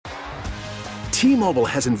T-Mobile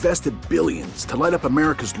has invested billions to light up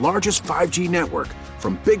America's largest 5G network,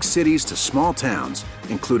 from big cities to small towns,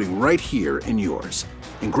 including right here in yours.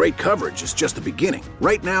 And great coverage is just the beginning.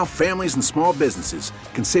 Right now, families and small businesses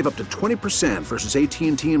can save up to 20% versus AT&T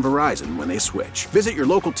and Verizon when they switch. Visit your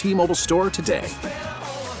local T-Mobile store today.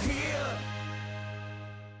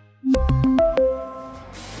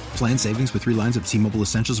 Plan savings with 3 lines of T-Mobile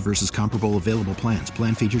Essentials versus comparable available plans.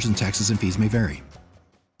 Plan features and taxes and fees may vary.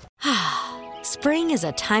 Spring is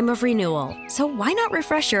a time of renewal, so why not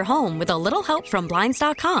refresh your home with a little help from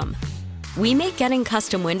Blinds.com? We make getting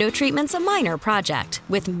custom window treatments a minor project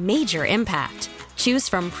with major impact. Choose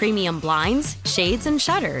from premium blinds, shades, and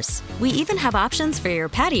shutters. We even have options for your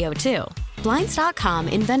patio, too. Blinds.com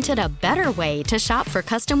invented a better way to shop for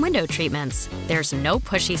custom window treatments. There's no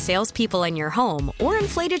pushy salespeople in your home or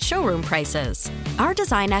inflated showroom prices. Our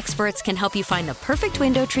design experts can help you find the perfect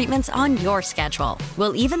window treatments on your schedule.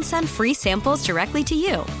 We'll even send free samples directly to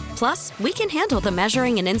you. Plus, we can handle the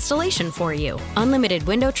measuring and installation for you. Unlimited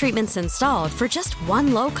window treatments installed for just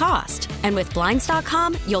one low cost. And with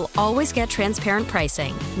Blinds.com, you'll always get transparent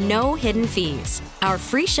pricing. No hidden fees. Our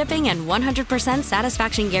free shipping and 100%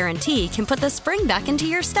 satisfaction guarantee can put the spring back into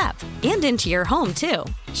your step and into your home, too.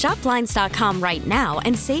 Shop Blinds.com right now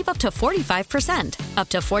and save up to 45%. Up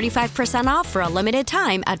to 45% off for a limited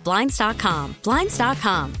time at Blinds.com.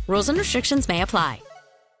 Blinds.com. Rules and restrictions may apply.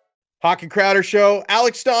 Hawk and Crowder Show.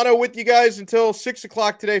 Alex Dono with you guys until 6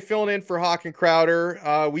 o'clock today, filling in for Hawk and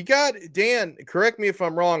Crowder. We got, Dan, correct me if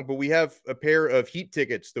I'm wrong, but we have a pair of Heat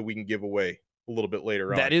tickets that we can give away a little bit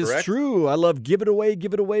later on. That is correct? True. I love give it away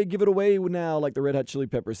now, like the Red Hot Chili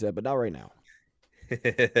Peppers said, but not right now.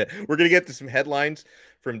 We're going to get to some headlines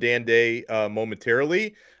from Dan Day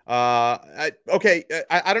momentarily. I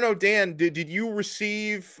don't know, Dan, did you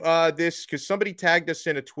receive this? Because somebody tagged us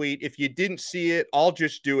in a tweet. If you didn't see it, I'll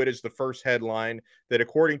just do it as the first headline, that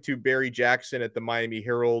according to Barry Jackson at the Miami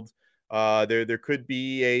Herald, there could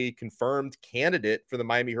be a confirmed candidate for the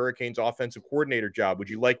Miami Hurricanes offensive coordinator job. Would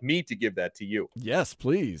you like me to give that to you? Yes,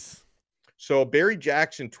 please. So Barry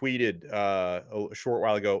Jackson tweeted a short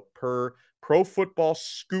while ago, per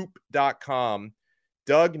ProFootballScoop.com,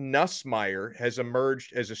 Doug Nussmeier has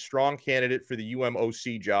emerged as a strong candidate for the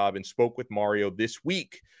UMOC job and spoke with Mario this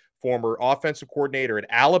week. Former offensive coordinator at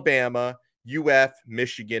Alabama, UF,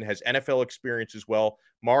 Michigan, has NFL experience as well.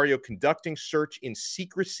 Mario conducting search in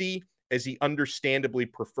secrecy, as he understandably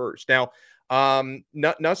prefers. Now,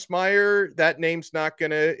 Nussmeier, that name's not going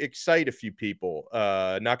to excite a few people.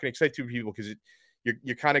 Not going to excite too many people because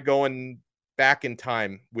you're kind of going back in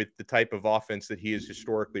time with the type of offense that he has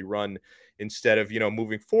historically run instead of,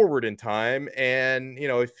 moving forward in time. And,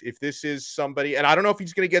 if this is somebody, and I don't know if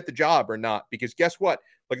he's going to get the job or not, because guess what?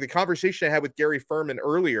 Like the conversation I had with Gary Furman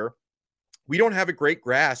earlier, we don't have a great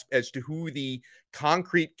grasp as to who the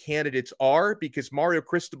concrete candidates are, because Mario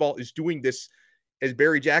Cristobal is doing this, as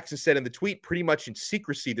Barry Jackson said in the tweet, pretty much in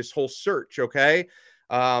secrecy, this whole search. Okay.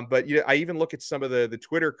 But I even look at some of the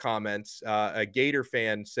Twitter comments. A Gator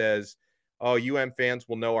fan says, "Oh, fans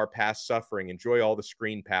will know our past suffering. Enjoy all the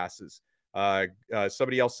screen passes."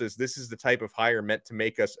 Somebody else says, "This is the type of hire meant to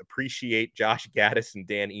make us appreciate Josh Gaddis and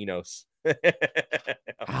Dan Enos."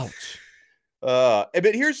 Ouch.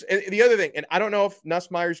 But here's the other thing, and I don't know if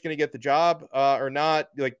Nussmeier's going to get the job or not.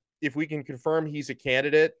 Like, if we can confirm he's a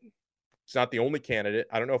candidate, it's not the only candidate.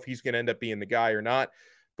 I don't know if he's going to end up being the guy or not.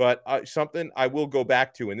 But something I will go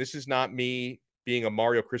back to, and this is not me being a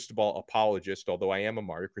Mario Cristobal apologist, although I am a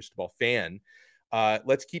Mario Cristobal fan.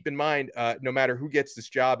 Let's keep in mind, no matter who gets this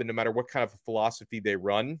job and no matter what kind of a philosophy they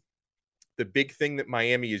run, the big thing that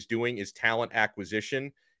Miami is doing is talent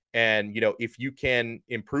acquisition. And, if you can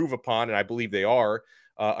improve upon, and I believe they are,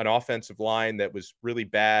 an offensive line that was really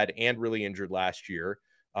bad and really injured last year,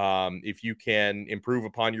 if you can improve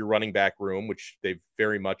upon your running back room, which they've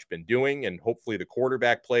very much been doing, and hopefully the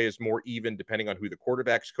quarterback play is more even depending on who the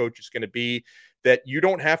quarterback's coach is going to be, that you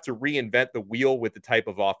don't have to reinvent the wheel with the type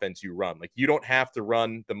of offense you run. Like, you don't have to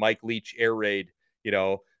run the Mike Leach air raid,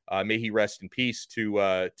 may he rest in peace,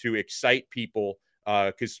 to excite people,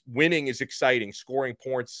 because winning is exciting, scoring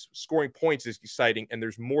points is exciting, and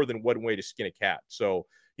there's more than one way to skin a cat. So,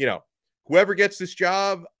 whoever gets this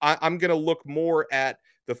job, I'm going to look more at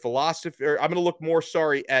the philosophy, or I'm going to look more,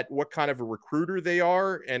 at what kind of a recruiter they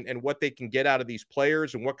are and what they can get out of these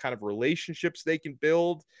players and what kind of relationships they can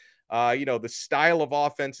build. The style of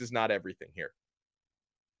offense is not everything here.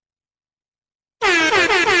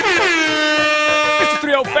 It's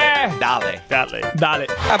 305. Dale.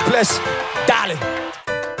 Bless. Dale.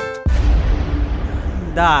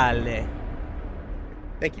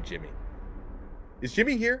 Thank you, Jimmy. Is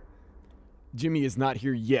Jimmy here? Jimmy is not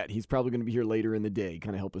here yet. He's probably going to be here later in the day.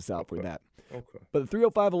 Kind of help us out for that. Okay. But the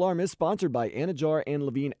 305 Alarm is sponsored by Anajar and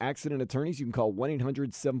Levine Accident Attorneys. You can call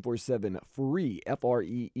 1-800-747-FREE,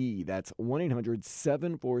 F-R-E-E. That's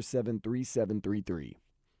 1-800-747-3733.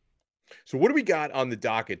 So what do we got on the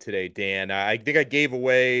docket today, Dan? I think I gave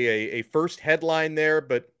away a first headline there,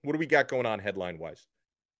 but what do we got going on headline-wise?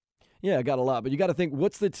 Yeah, I got a lot. But you got to think,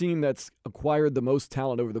 what's the team that's acquired the most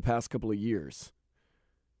talent over the past couple of years?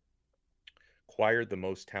 Acquired the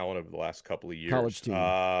most talent over the last couple of years. College team.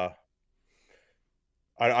 I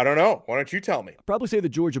don't know. Why don't you tell me? I'd probably say the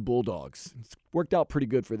Georgia Bulldogs. It's worked out pretty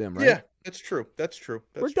good for them, right? Yeah, that's true.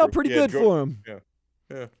 Worked out pretty good for them. Yeah.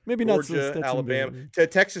 Maybe Georgia, not Stetson Alabama.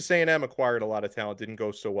 Bennett. Texas A&M acquired a lot of talent. Didn't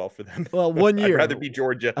go so well for them. Well, 1 year. I'd rather be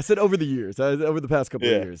Georgia. I said over the years. Over the past couple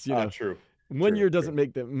of years. You know, true. One year doesn't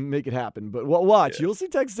make it happen. But watch, you'll see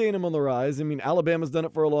Texas A&M on the rise. I mean, Alabama's done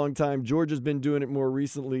it for a long time. Georgia's been doing it more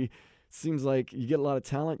recently. Seems like you get a lot of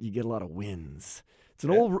talent, you get a lot of wins.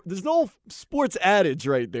 There's an old sports adage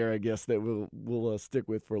right there, I guess, that we'll stick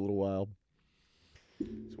with for a little while.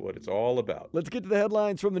 That's what it's all about. Let's get to the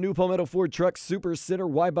headlines from the new Palmetto Ford Truck Super Sitter.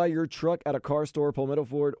 Why buy your truck at a car store? Palmetto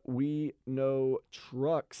Ford, we know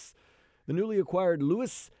trucks. The newly acquired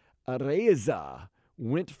Luis Araiza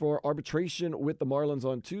went for arbitration with the Marlins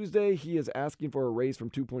on Tuesday. He is asking for a raise from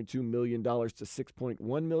 $2.2 million to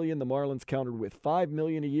 $6.1 million. The Marlins countered with $5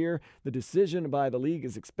 million a year. The decision by the league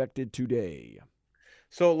is expected today.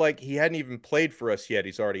 So, he hadn't even played for us yet.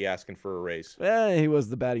 He's already asking for a raise. He was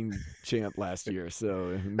the batting champ last year,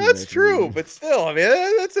 so that's true. But still, I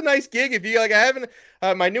mean, that's a nice gig. If you I haven't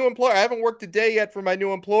my new employer. I haven't worked a day yet for my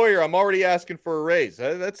new employer. I'm already asking for a raise.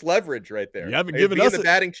 That's leverage right there. You haven't given us the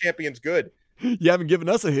batting champion's good. You haven't given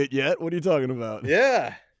us a hit yet. What are you talking about?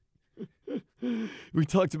 Yeah. We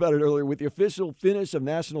talked about it earlier. With the official finish of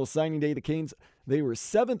National Signing Day, the Canes, they were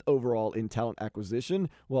 7th overall in talent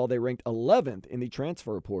acquisition, while they ranked 11th in the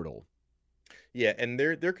transfer portal. Yeah, and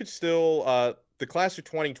there could still the class of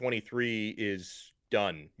 2023 is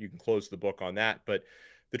done. You can close the book on that, but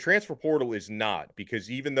the transfer portal is not, because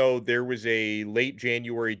even though there was a late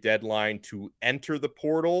January deadline to enter the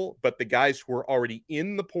portal, but the guys who are already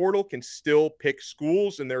in the portal can still pick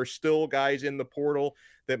schools, and there are still guys in the portal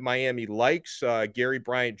that Miami likes. Gary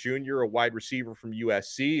Bryant Jr., a wide receiver from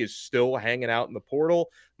USC, is still hanging out in the portal.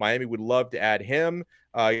 Miami would love to add him.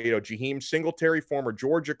 Jaheim Singletary, former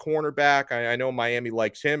Georgia cornerback. I know Miami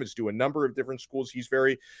likes him. It's to a number of different schools. He's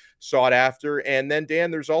very sought after. And then,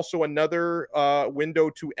 Dan, there's also another window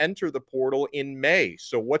to enter the portal in May.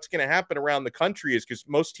 So what's going to happen around the country is, because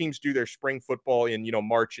most teams do their spring football in,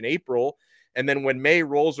 March and April. And then when May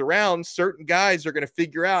rolls around, certain guys are going to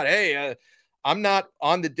figure out, hey, I'm not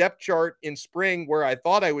on the depth chart in spring where I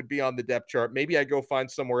thought I would be on the depth chart. Maybe I go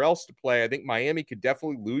find somewhere else to play. I think Miami could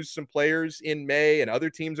definitely lose some players in May, and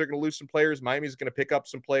other teams are going to lose some players. Miami's going to pick up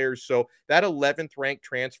some players. So that 11th ranked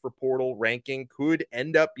transfer portal ranking could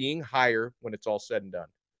end up being higher when it's all said and done.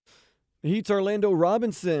 The Heat's Orlando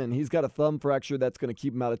Robinson. He's got a thumb fracture that's going to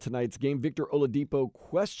keep him out of tonight's game. Victor Oladipo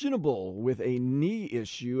questionable with a knee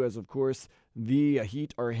issue, as of course the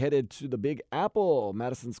Heat are headed to the Big Apple,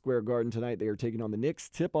 Madison Square Garden tonight. They are taking on the Knicks.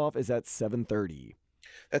 Tip-off is at 7:30.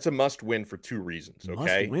 That's a must-win for two reasons,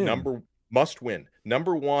 okay? Must win.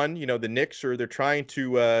 Number one, the Knicks they're trying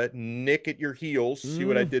to nick at your heels. See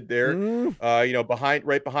what I did there? Right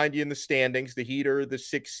behind you in the standings. The Heat are the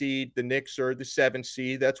 6th seed. The Knicks are the 7th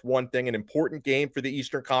seed. That's one thing. An important game for the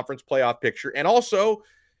Eastern Conference playoff picture. And also,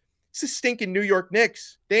 it's a stinking New York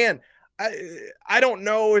Knicks. Dan, I don't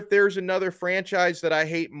know if there's another franchise that I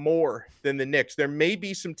hate more than the Knicks. There may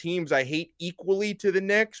be some teams I hate equally to the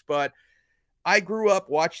Knicks, but I grew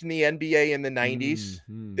up watching the NBA in the 90s.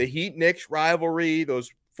 Mm-hmm. The Heat-Knicks rivalry,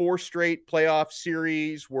 those 4 straight playoff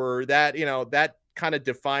series were that kind of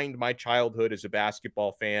defined my childhood as a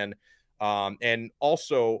basketball fan. And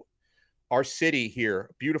also, our city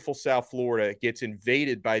here, beautiful South Florida, gets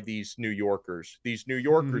invaded by these New Yorkers. These New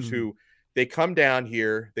Yorkers who they come down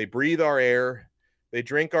here, they breathe our air, they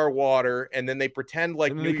drink our water, and then they pretend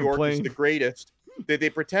like New York is the greatest. They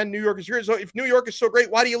pretend New York is here. So if New York is so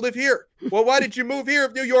great, why do you live here? Well, why did you move here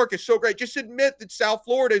if New York is so great? Just admit that South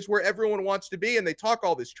Florida is where everyone wants to be, and they talk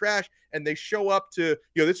all this trash, and they show up to,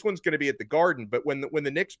 this one's going to be at the Garden. But when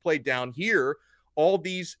the Knicks play down here, all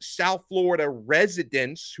these South Florida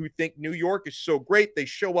residents who think New York is so great, they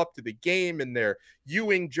show up to the game in their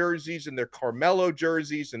Ewing jerseys and their Carmelo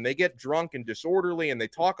jerseys, and they get drunk and disorderly, and they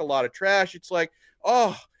talk a lot of trash. It's like,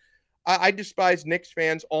 I despise Knicks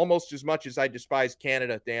fans almost as much as I despise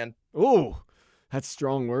Canada, Dan. Oh, that's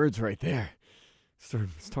strong words right there.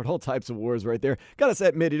 Start all types of wars right there. Gotta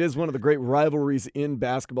admit, it is one of the great rivalries in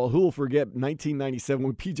basketball. Who will forget 1997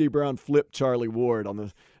 when P.J. Brown flipped Charlie Ward on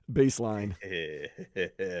the baseline?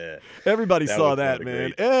 Everybody saw that,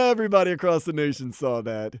 man. Everybody across the nation saw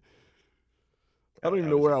that. I don't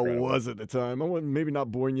even know where incredible. I was at the time. I wasn't maybe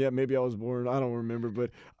not born yet. Maybe I was born. I don't remember.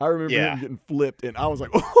 But I remember him getting flipped, and I was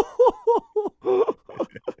like, oh.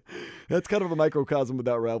 That's kind of a microcosm of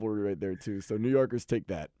that rivalry right there, too. So New Yorkers take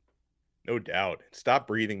that. No doubt. Stop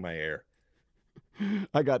breathing my air.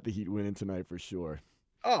 I got the Heat winning tonight for sure.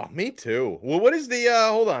 Oh, me too. Well, what is the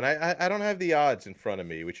hold on. I don't have the odds in front of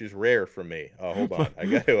me, which is rare for me. Hold on. I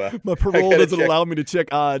got to my parole doesn't allow me to check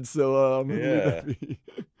odds, so yeah.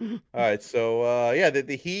 All right, so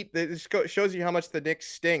the Heat, this shows you how much the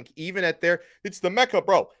Knicks stink. Even at it's the Mecca,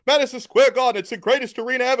 bro. Madison Square Garden, it's the greatest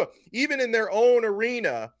arena ever. Even in their own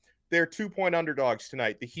arena, they're 2-point underdogs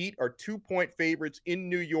tonight. The Heat are 2-point favorites in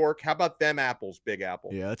New York. How about them apples, Big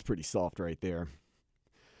Apple? Yeah, that's pretty soft right there.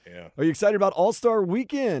 Yeah. Are you excited about All-Star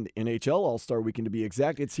Weekend? NHL All-Star Weekend, to be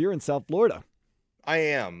exact. It's here in South Florida. I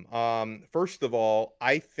am. First of all,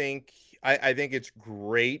 I think it's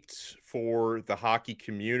great for the hockey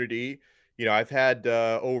community. You know, I've had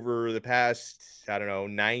over the past,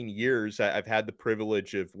 9 years, I've had the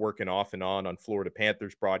privilege of working off and on Florida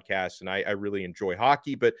Panthers broadcasts, and I really enjoy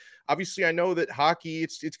hockey. But obviously, I know that hockey,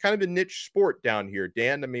 it's kind of a niche sport down here,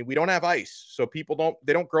 Dan. I mean, we don't have ice, so people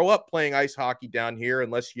don't grow up playing ice hockey down here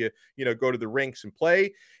unless you go to the rinks and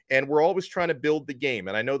play. And we're always trying to build the game.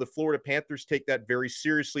 And I know the Florida Panthers take that very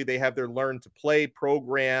seriously. They have their Learn to Play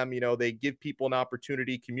program. They give people an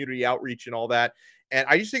opportunity, community outreach and all that. And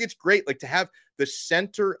I just think it's great, like, to have the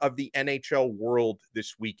center of the NHL world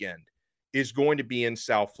this weekend is going to be in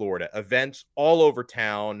South Florida. Events all over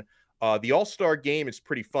town. The All-Star game is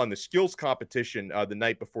pretty fun. The skills competition the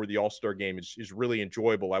night before the All-Star game is really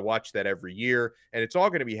enjoyable. I watch that every year, and it's all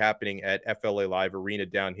going to be happening at FLA Live Arena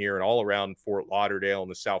down here and all around Fort Lauderdale and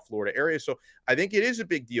the South Florida area. So I think it is a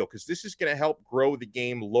big deal because this is going to help grow the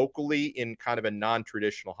game locally in kind of a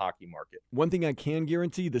non-traditional hockey market. One thing I can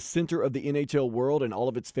guarantee, the center of the NHL world and all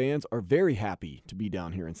of its fans are very happy to be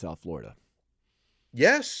down here in South Florida.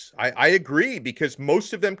 Yes, I agree, because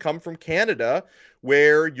most of them come from Canada,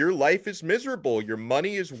 where your life is miserable. Your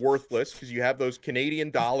money is worthless because you have those Canadian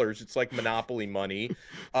dollars. It's like monopoly money.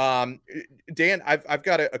 Dan, I've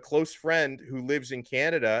got a close friend who lives in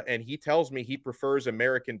Canada, and he tells me he prefers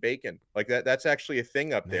American bacon. Like that's actually a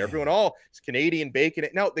thing up there. Man. Everyone, it's Canadian bacon.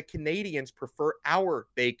 No, the Canadians prefer our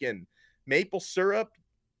bacon. Maple syrup,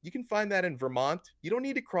 you can find that in Vermont. You don't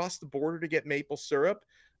need to cross the border to get maple syrup.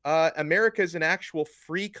 America is an actual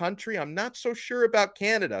free country. I'm not so sure about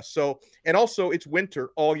Canada. So, and also it's winter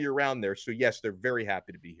all year round there. So yes, they're very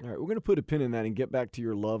happy to be here. All right, we're going to put a pin in that and get back to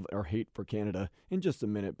your love or hate for Canada in just a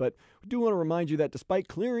minute. But we do want to remind you that despite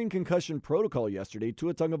clearing concussion protocol yesterday,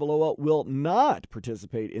 Tua Tagovailoa will not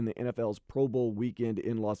participate in the NFL's Pro Bowl weekend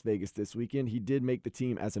in Las Vegas this weekend. He did make the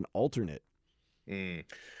team as an alternate. And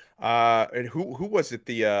who was it?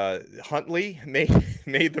 The Huntley made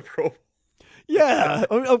the Pro Bowl. Yeah,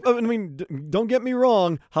 I mean, don't get me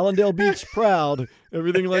wrong, Hollandale Beach proud,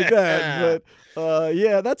 everything like that. But,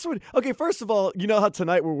 yeah, that's what – okay, first of all, you know how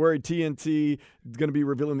tonight we're worried TNT is going to be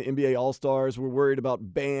revealing the NBA All-Stars. We're worried about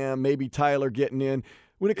Bam, maybe Tyler getting in.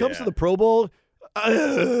 When it comes to the Pro Bowl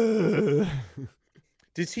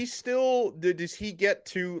does he get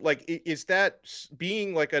to, like, is that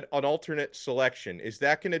being like an alternate selection? Is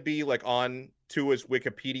that going to be like on Tua's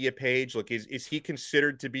Wikipedia page? Like, is he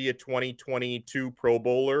considered to be a 2022 Pro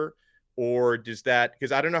Bowler, or does that,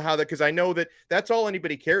 because I don't know how that, because I know that's all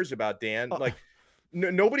anybody cares about, Dan. Like,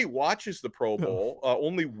 nobody watches the Pro Bowl,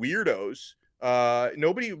 only weirdos.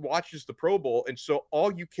 Nobody watches the Pro Bowl, and so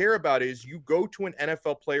all you care about is you go to an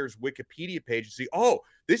NFL player's Wikipedia page and see, oh,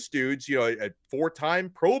 this dude's a 4-time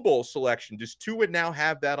Pro Bowl selection. Does Tua now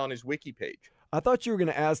have that on his wiki page? I thought you were going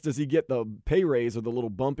to ask, does he get the pay raise or the little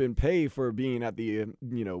bump in pay for being at the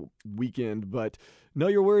weekend? But no,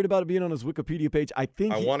 you're worried about it being on his Wikipedia page. I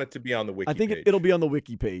want it to be on the wiki. I think page. It'll be on the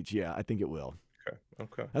wiki page. Yeah, I think it will.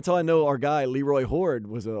 Okay. That's how I know our guy Leroy Horde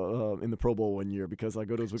was in the Pro Bowl one year, because I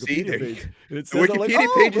go to his Wikipedia page. And it says, the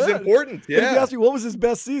Wikipedia page is important. Yeah. And if you ask me what was his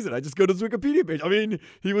best season, I just go to his Wikipedia page. I mean,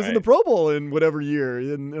 he was in the Pro Bowl in whatever year,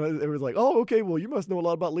 and it was like, oh, okay, well, you must know a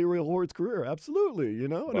lot about Leroy Horde's career. Absolutely,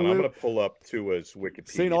 Well, I'm going to pull up Tua's Wikipedia.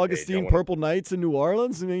 St. Augustine Purple Knights in New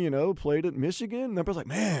Orleans, and played at Michigan. And everybody's like,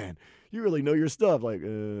 man, you really know your stuff. Like,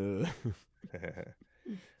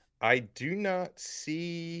 I do not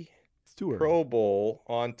see. Too early. Pro Bowl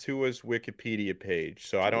on Tua's Wikipedia page.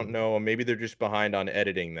 So I don't know. Maybe they're just behind on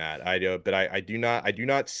editing that. But I do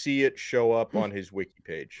not see it show up on his wiki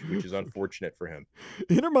page, which is unfortunate for him.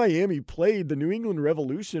 Inter Miami played the New England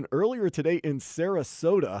Revolution earlier today in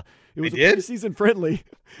Sarasota. It was a preseason friendly.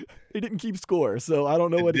 They didn't keep score, so I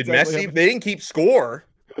don't know what exactly happened. They didn't keep score.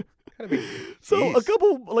 So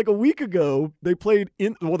a week ago, they played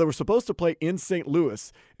they were supposed to play in St.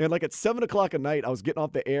 Louis. And at 7:00 at night, I was getting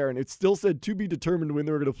off the air and it still said to be determined when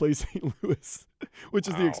they were going to play St. Louis, which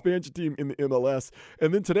is the expansion team in the MLS.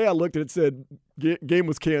 And then today I looked and it said game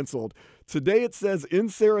was canceled. Today it says in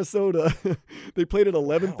Sarasota, they played at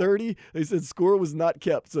 11:30. They said score was not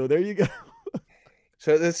kept. So there you go.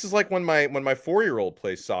 So this is like when my 4-year-old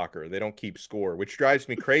plays soccer, they don't keep score, which drives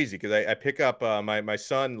me crazy because I pick up my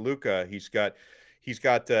son Luca. He's got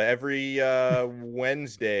every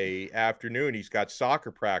Wednesday afternoon he's got soccer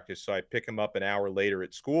practice, so I pick him up an hour later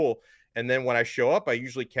at school. And then when I show up, I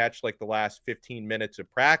usually catch the last 15 minutes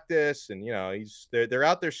of practice, and they're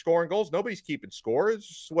out there scoring goals. Nobody's keeping score.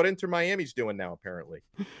 It's what Inter Miami's doing now, apparently.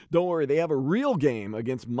 Don't worry, they have a real game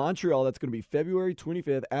against Montreal. That's going to be February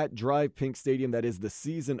 25th at Drive Pink Stadium. That is the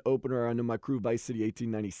season opener. I know my crew, Vice City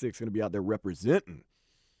 1896, going to be out there representing.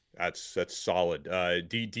 That's solid.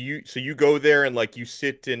 Do you go there and you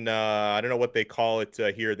sit in I don't know what they call it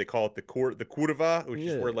here. They call it the curva, which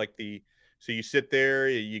is where so you sit there,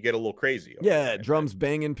 you get a little crazy. Yeah, drums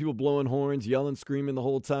banging, people blowing horns, yelling, screaming the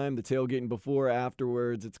whole time, the tailgating before,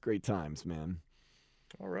 afterwards. It's great times, man.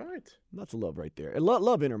 All right. Lots of love right there. And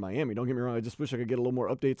love Inter Miami. Don't get me wrong. I just wish I could get a little more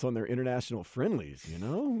updates on their international friendlies,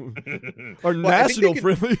 or national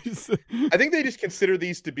friendlies. I think they just consider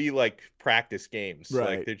these to be practice games.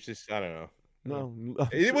 Right. They're just, I don't know. No. Well,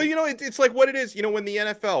 it's like what it is. When the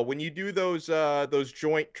NFL, when you do those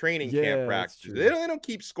joint training camp practices, they don't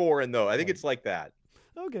keep scoring though. I think it's like that.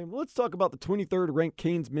 Okay, well, let's talk about the 23rd ranked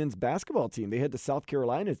Canes men's basketball team. They head to South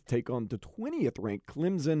Carolina to take on the 20th ranked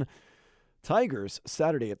Clemson Tigers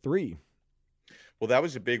Saturday at 3. Well, that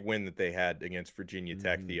was a big win that they had against Virginia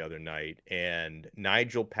Tech the other night. And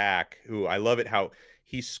Nigel Pack, who I love it how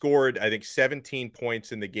he scored, I think, 17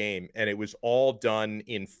 points in the game, and it was all done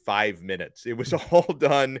in 5 minutes. It was all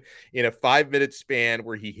done in a 5-minute span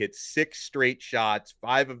where he hit 6 straight shots.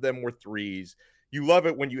 5 of them were threes. You love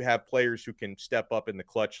it when you have players who can step up in the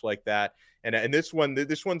clutch like that. And this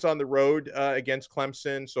one's on the road against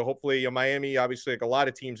Clemson. So hopefully Miami, obviously, like a lot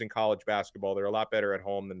of teams in college basketball, they're a lot better at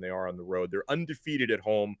home than they are on the road. They're undefeated at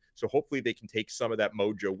home. So hopefully they can take some of that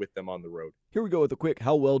mojo with them on the road. Here we go with a quick,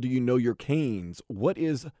 how well do you know your Canes? What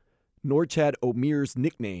is Norchad Omiir's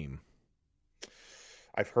nickname?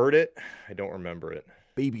 I've heard it. I don't remember it.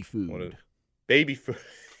 Baby food. Baby food.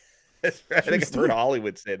 That's right. I think I've heard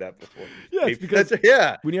Hollywood say that before. Yeah, it's because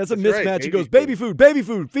when he has a mismatch, right. He goes, baby food,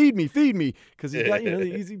 feed me. Because he's got,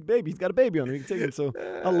 the easy baby. He's got a baby on him. He can take him. So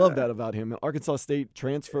I love that about him. Arkansas State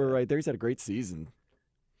transfer right there. He's had a great season.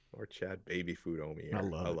 Or Chad Baby Food Omiir. I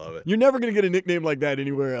love it. it. You're never going to get a nickname like that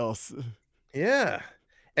anywhere else. Yeah.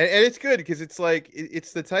 And it's good because it's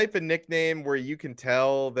it's the type of nickname where you can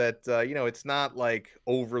tell that, it's not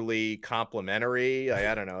overly complimentary.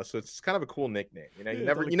 I don't know. So it's kind of a cool nickname.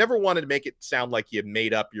 You never wanted to make it sound like you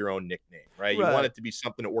made up your own nickname, right? You want it to be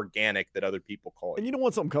something organic that that other people call you. And you don't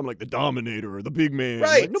want something coming like the Dominator or the Big Man.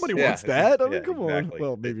 Right. Nobody wants that. I mean, come exactly. on.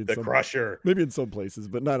 Well, maybe the Crusher. Maybe in some places,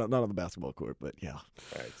 but not on the basketball court. But yeah.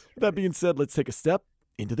 Right. That being said, let's take a step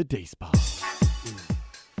into the day spa.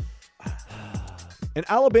 An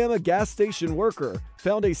Alabama gas station worker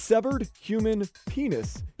found a severed human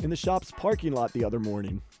penis in the shop's parking lot the other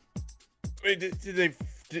morning.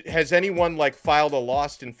 Has anyone filed a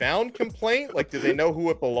lost and found complaint? Do they know who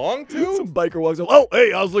it belonged to? Some biker walks up. Oh,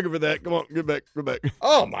 hey, I was looking for that. Come on, get back.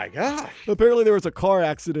 Oh my gosh. Apparently there was a car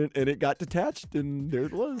accident and it got detached and there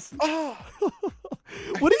it was. Oh.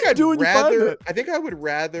 What are you doing? I think I would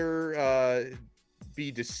rather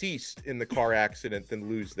be deceased in the car accident than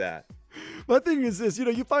lose that. My thing is this,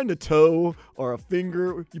 you find a toe or a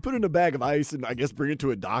finger, you put it in a bag of ice and I guess bring it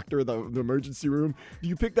to a doctor, the emergency room. Do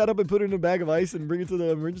you pick that up and put it in a bag of ice and bring it to the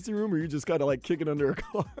emergency room, or you just kind of kick it under a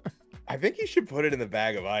car? I think you should put it in the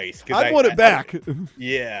bag of ice. I want it back.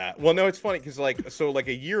 Yeah. Well, no, it's funny because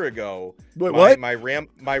a year ago, wait, what? My ram,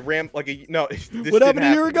 no. This what happened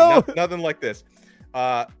a year ago? Nothing like this.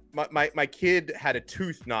 My kid had a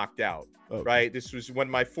tooth knocked out. Okay. Right. This was when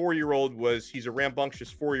my 4-year-old he's a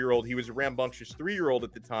rambunctious 4-year-old. He was a rambunctious 3-year-old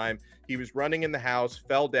at the time. He was running in the house,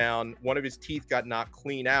 fell down. One of his teeth got knocked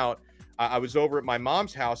clean out. I was over at my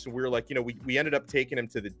mom's house and we were like, we ended up taking him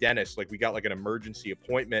to the dentist. Like we got like an emergency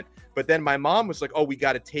appointment. But then my mom was like, oh, we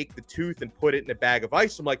got to take the tooth and put it in a bag of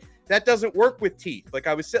ice. I'm like, that doesn't work with teeth. Like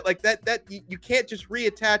I was saying, like that you can't just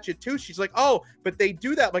reattach a tooth. She's like, oh, but they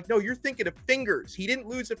do that. I'm like, no, you're thinking of fingers. He didn't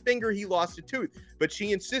lose a finger. He lost a tooth. But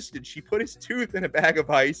she insisted. She put his tooth in a bag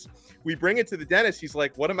of ice. We bring it to the dentist. He's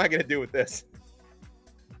like, what am I going to do with this?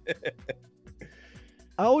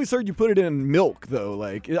 I always heard you put it in milk, though.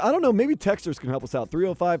 Like, I don't know. Maybe texters can help us out.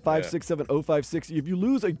 305-567-0560. If you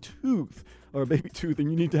lose a tooth or a baby tooth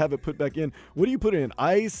and you need to have it put back in, what do you put it in?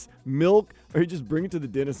 Ice, milk, or you just bring it to the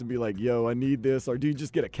dentist and be like, yo, I need this? Or do you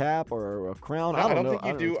just get a cap or a crown? I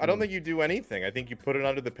don't think you do anything. I think you put it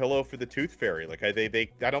under the pillow for the tooth fairy. Like I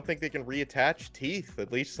don't think they can reattach teeth.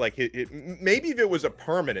 At least like maybe if it was a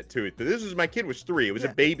permanent tooth. But my kid was 3. It was a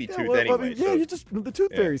baby tooth anyway. You just the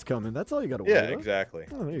tooth fairy's coming. That's all you got to worry about. Yeah, exactly.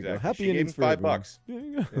 Oh, there you exactly. go. Happy she endings gave him for $5. There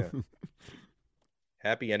you go. Yeah.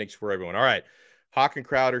 Happy endings for everyone. All right. Hawk and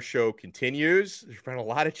Crowder show continues. There's been a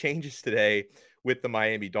lot of changes today with the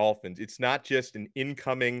Miami Dolphins. It's not just an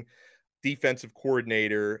incoming defensive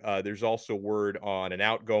coordinator. There's also word on an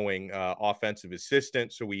outgoing offensive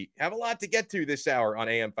assistant. So we have a lot to get to this hour on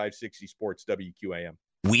AM 560 Sports WQAM.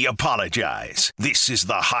 We apologize. This is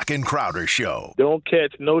the Hawk and Crowder Show. Don't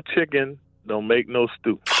catch no chicken. Don't make no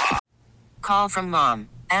stew. Call from mom.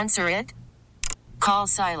 Answer it. Call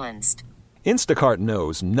silenced. Instacart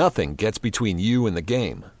knows nothing gets between you and the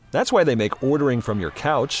game. That's why they make ordering from your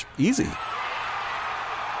couch easy.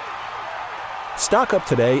 Stock up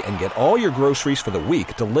today and get all your groceries for the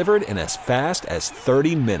week delivered in as fast as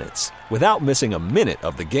 30 minutes without missing a minute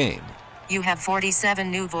of the game. You have 47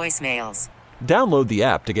 new voicemails. Download the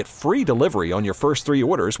app to get free delivery on your first 3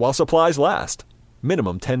 orders while supplies last.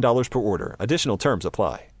 Minimum $10 per order. Additional terms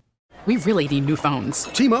apply. We really need new phones.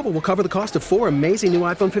 T-Mobile will cover the cost of 4 amazing new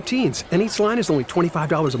iPhone 15s, and each line is only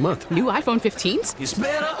 $25 a month. New iPhone 15s? It's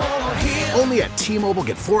better over here. Only at T-Mobile,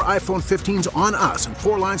 get 4 iPhone 15s on us and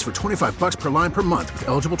 4 lines for $25 per line per month with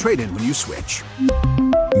eligible trade-in when you switch.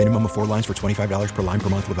 Minimum of 4 lines for $25 per line per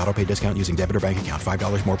month with autopay discount using debit or bank account.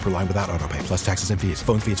 $5 more per line without autopay, plus taxes and fees.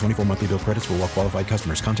 Phone fee at 24 monthly bill credits for well-qualified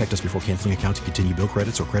customers. Contact us before canceling account to continue bill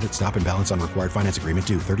credits or credit stop and balance on required finance agreement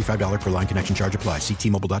due. $35 per line connection charge applies. See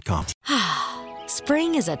T-Mobile.com.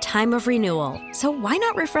 Spring is a time of renewal, so why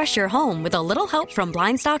not refresh your home with a little help from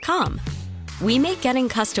Blinds.com? We make getting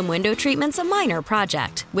custom window treatments a minor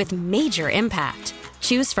project with major impact.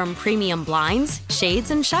 Choose from premium blinds, shades,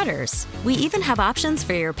 and shutters. We even have options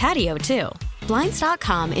for your patio, too.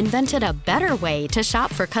 Blinds.com invented a better way to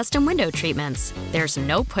shop for custom window treatments. There's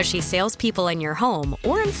no pushy salespeople in your home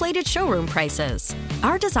or inflated showroom prices.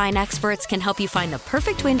 Our design experts can help you find the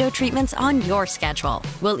perfect window treatments on your schedule.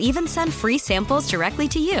 We'll even send free samples directly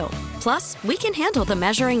to you. Plus, we can handle the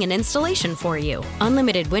measuring and installation for you.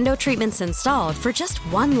 Unlimited window treatments installed for just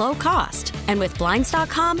one low cost. And with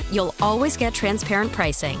Blinds.com, you'll always get transparent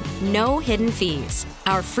pricing. No hidden fees.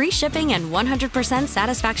 Our free shipping and 100%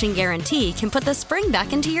 satisfaction guarantee can put the spring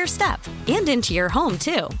back into your step and into your home,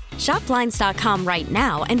 too. Shop Blinds.com right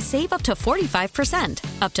now and save up to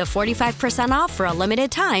 45%. Up to 45% off for a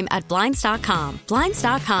limited time at Blinds.com.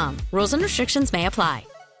 Blinds.com. Rules and restrictions may apply.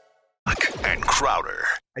 And Crowder.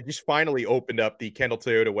 I just finally opened up the Kendall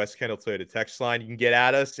Toyota, West Kendall Toyota text line. You can get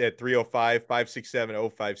at us at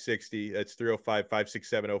 305-567-0560. That's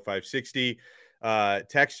 305-567-0560.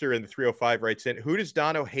 Texter in the 305 writes in, who does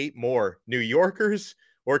Dono hate more, New Yorkers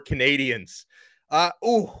or Canadians?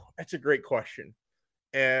 That's a great question.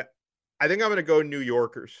 I think I'm going to go New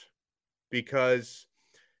Yorkers because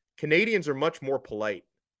Canadians are much more polite.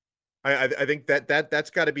 I think that's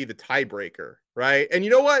got to be the tiebreaker, right? And you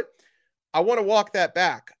know what? I want to walk that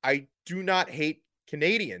back. I do not hate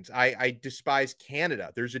Canadians. I despise Canada.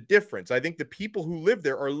 There's a difference. I think the people who live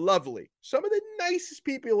there are lovely. Some of the nicest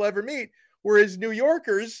people you'll ever meet, whereas New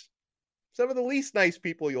Yorkers, some of the least nice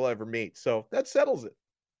people you'll ever meet. So that settles it.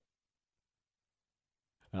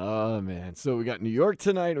 Oh, man. So we got New York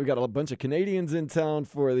tonight. We got a bunch of Canadians in town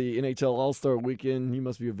for the NHL All-Star Weekend. You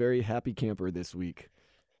must be a very happy camper this week.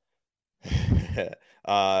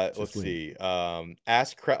 Let's see.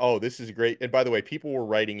 This is great. And by the way, people were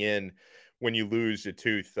writing in when you lose a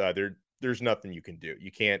tooth, there's nothing you can do.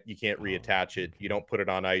 You can't reattach it. You don't put it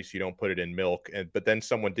on ice. You don't put it in milk. But then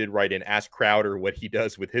someone did write in, ask Crowder what he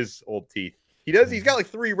does with his old teeth. He's got like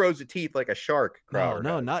 3 rows of teeth like a shark. Crowder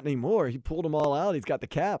No, not anymore. He pulled them all out. He's got the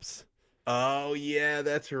caps. Oh yeah,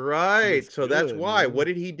 that's right. So that's why. Man. What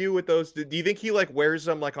did he do with those? Do you think he like wears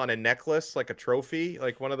them like on a necklace, like a trophy,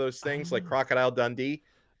 like one of those things, like Crocodile Dundee?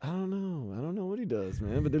 I don't know. I don't know what he does,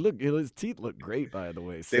 man. But his teeth look great, by the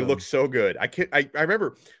way. They So look so good. I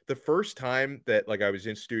remember the first time that like I was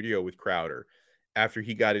in studio with Crowder after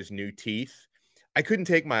he got his new teeth. I couldn't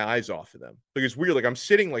take my eyes off of them. Like it's weird. Like I'm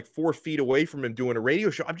sitting like 4 feet away from him doing a radio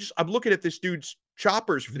show. I'm looking at this dude's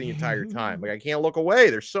choppers for the entire time. Like I can't look away.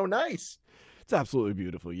 They're so nice. it's absolutely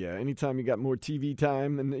beautiful. Yeah. Anytime you got more TV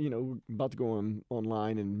time and, we're about to go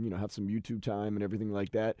online and, have some YouTube time and everything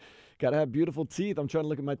like that. Got to have beautiful teeth. I'm trying to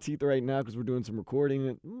look at my teeth right now because we're doing some recording.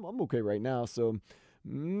 And I'm okay right now. So,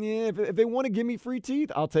 yeah, if they want to give me free teeth,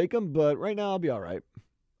 I'll take them. But right now, I'll be all right.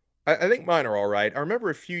 I think mine are all right. I remember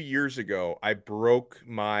a few years ago, I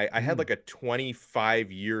had like a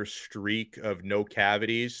 25-year streak of no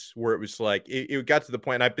cavities where it was like, it got to the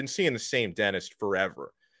point, I've been seeing the same dentist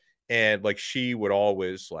forever. And like, she would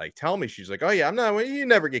always like tell me, she's like, oh yeah, you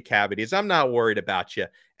never get cavities. I'm not worried about you.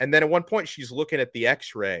 And then at one point she's looking at the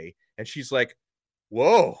x-ray and she's like,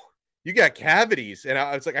 whoa, you got cavities. And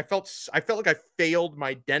I was like, I felt like I failed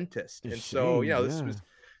my dentist. And so,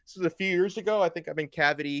 this was a few years ago. I think I've been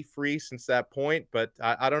cavity free since that point, but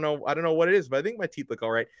I don't know. I don't know what it is, but I think my teeth look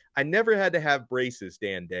all right. I never had to have braces,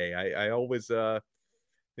 Dan Day. I always,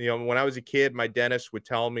 when I was a kid, my dentist would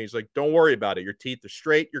tell me, he's like, don't worry about it. Your teeth are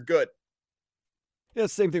straight. You're good. Yeah,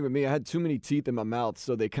 same thing with me. I had too many teeth in my mouth,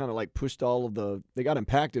 so they kind of like pushed they got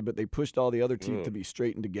impacted, but they pushed all the other teeth to be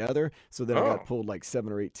straightened together. So then I got pulled like 7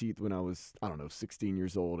 or 8 teeth when I was, 16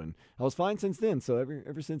 years old. And I was fine since then. So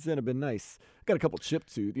ever since then, I've been nice. Got a couple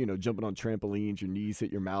chipped tooth, jumping on trampolines, your knees hit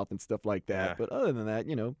your mouth and stuff like that. Yeah. But other than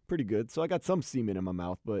that, pretty good. So I got some semen in my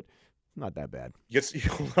mouth, but not that bad. Yes,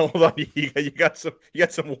 hold on. You got some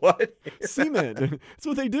what? Cement. That's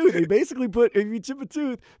what they do. They basically if you chip a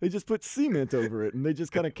tooth, they just put cement over it and they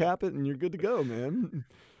just kind of cap it and you're good to go, man.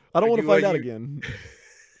 I don't want to find out again.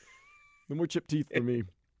 No more chipped teeth for me.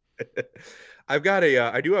 I've got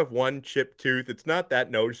I do have one chipped tooth. It's not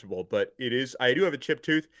that noticeable, but I do have a chipped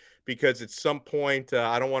tooth because at some point,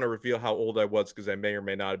 I don't want to reveal how old I was because I may or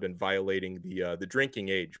may not have been violating the drinking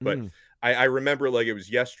age, but I remember like it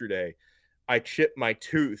was yesterday. I chipped my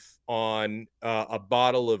tooth on a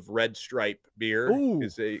bottle of Red Stripe beer.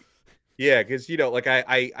 Because like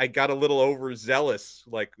I got a little overzealous,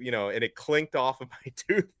 like and it clinked off of my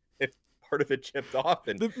tooth. And part of it chipped off,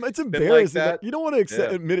 and it's embarrassing. Like you don't want to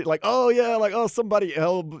admit it. Like, oh yeah, like somebody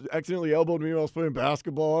accidentally elbowed me when I was playing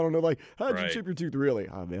basketball. I don't know. Like, how'd you chip your tooth? Really?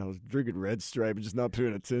 Oh man, I was drinking Red Stripe and just not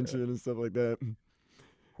paying attention and stuff like that.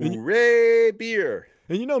 Hooray, beer.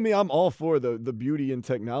 And you know me, I'm all for the beauty and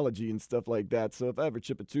technology and stuff like that. So if I ever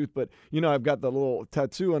chip a tooth, but I've got the little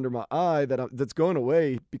tattoo under my eye that's going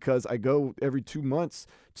away because I go every 2 months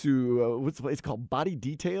to it's called Body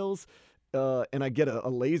Details, and I get a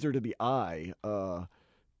laser to the eye.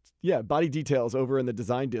 Body Details over in the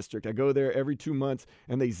Design District. I go there every 2 months,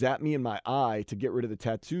 and they zap me in my eye to get rid of the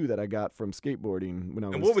tattoo that I got from skateboarding when I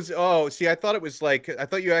was. And what was? Oh, see, I thought it was like I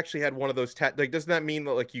thought you actually had one of those like. Doesn't that mean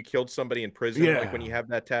that like you killed somebody in prison? Yeah. Like when you have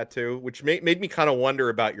that tattoo, which made me kind of wonder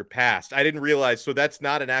about your past. I didn't realize. So that's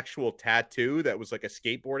not an actual tattoo. That was like a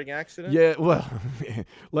skateboarding accident. Yeah, well,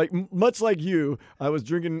 like much like you, I was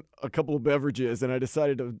drinking a couple of beverages, and I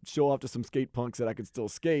decided to show off to some skate punks that I could still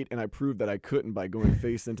skate, and I proved that I couldn't by going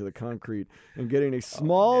face into the concrete and getting a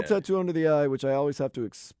small tattoo under the eye, which I always have to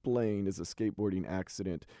explain is a skateboarding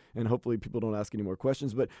accident. And hopefully people don't ask any more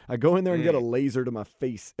questions, but I go in there and get a laser to my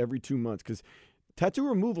face every 2 months because tattoo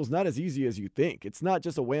removal is not as easy as you think. It's not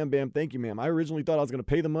just a wham, bam, thank you, ma'am. I originally thought I was going to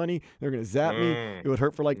pay the money. They're going to zap me. It would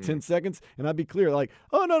hurt for like 10 seconds. And I'd be clear, like,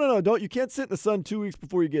 oh, no, you can't sit in the sun 2 weeks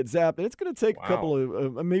before you get zapped. And it's going to take a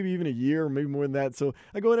couple of, maybe even a year, or maybe more than that. So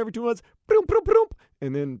I go in every 2 months,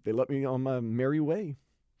 and then they let me on my merry way.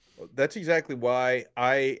 That's exactly why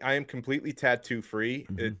I am completely tattoo free.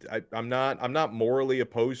 I'm not morally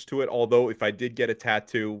opposed to it. Although if I did get a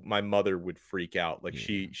tattoo, my mother would freak out. Like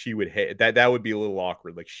she would hate that. That would be a little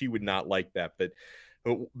awkward. Like she would not like that.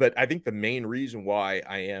 But I think the main reason why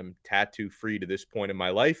I am tattoo free to this point in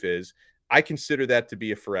my life is I consider that to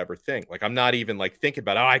be a forever thing. Like I'm not even like thinking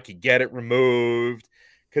about, I could get it removed,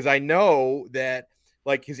 because I know that.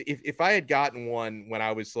 Like, cause if I had gotten one when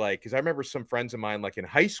I was like, because I remember some friends of mine, like in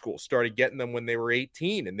high school, started getting them when they were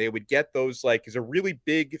 18, and they would get those like as a really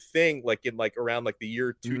big thing, like in like around like the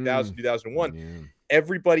year 2000, 2001. Yeah.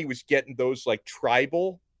 Everybody was getting those like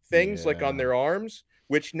tribal things like on their arms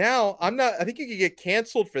which now I think you could get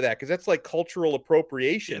canceled for that because that's like cultural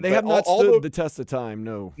appropriation. They But have not all stood the test of time,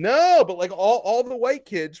 no. No, but like all the white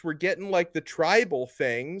kids were getting like the tribal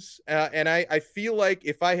things. And I feel like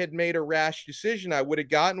if I had made a rash decision, I would have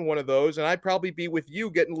gotten one of those. And I'd probably be with you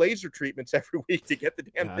getting laser treatments every week to get the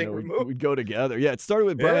damn thing removed. We'd go together. Yeah, it started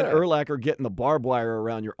with Brian Urlacher getting the barbed wire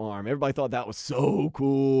around your arm. Everybody thought that was so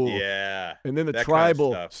cool. Yeah. And then the that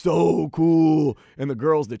tribal, kind of so cool. And the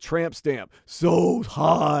girls, the tramp stamp, so hot.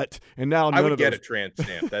 And now I would get a tramp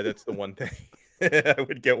stamp. That's the one thing. I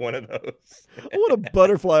would get one of those. I want a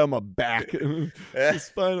butterfly on my back.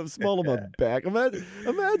 Small on my back. Imagine.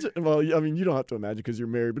 Well, I mean, you don't have to imagine because you're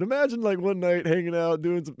married, but imagine like one night hanging out,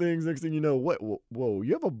 doing some things. Next thing you know, what? Whoa,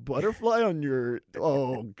 you have a butterfly on your.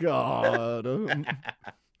 Oh God.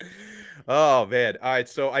 Oh man. All right.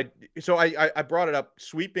 So I brought it up.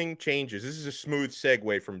 Sweeping changes. This is a smooth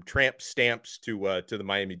segue from tramp stamps to the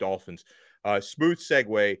Miami Dolphins. Smooth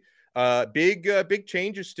segue. Big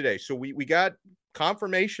changes today. So we got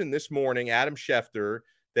confirmation this morning, Adam Schefter,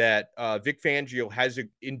 that Vic Fangio has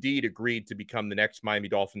indeed agreed to become the next Miami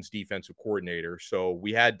Dolphins defensive coordinator. So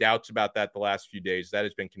we had doubts about that the last few days. That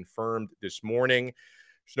has been confirmed this morning.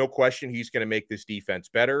 There's no question he's going to make this defense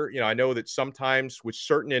better. You know, I know that sometimes with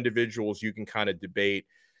certain individuals, you can kind of debate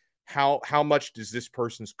how much does this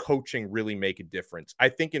person's coaching really make a difference? I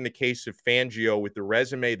think in the case of Fangio, with the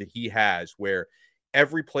resume that he has, where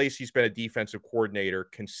every place he's been a defensive coordinator,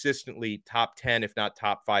 consistently top 10, if not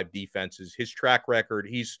top 5 defenses. His track record,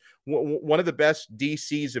 he's one of the best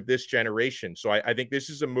DCs of this generation. So I think this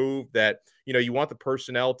is a move that, you know, you want the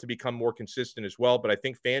personnel to become more consistent as well. But I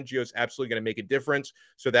think Fangio is absolutely going to make a difference.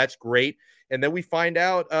 So that's great. And then we find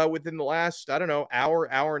out within the last,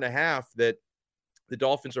 hour and a half that the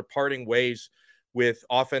Dolphins are parting ways with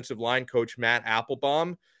offensive line coach Matt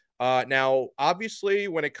Applebaum. Now, obviously,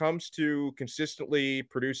 when it comes to consistently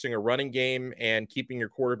producing a running game and keeping your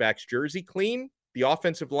quarterback's jersey clean, the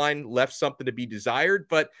offensive line left something to be desired.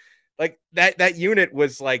 But like that unit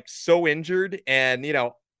was like so injured. And, you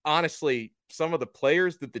know, honestly, some of the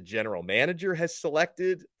players that the general manager has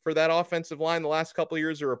selected for that offensive line the last couple of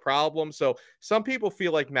years are a problem. So some people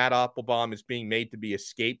feel like Matt Applebaum is being made to be a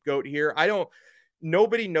scapegoat here.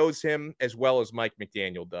 Nobody knows him as well as Mike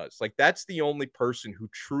McDaniel does. Like, that's the only person who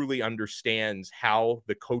truly understands how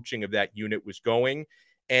the coaching of that unit was going.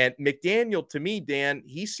 And McDaniel, to me, Dan,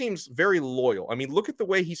 he seems very loyal. I mean, look at the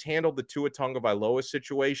way he's handled the Tua Tagovailoa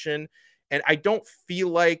situation. And I don't feel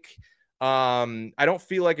like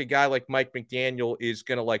a guy like Mike McDaniel is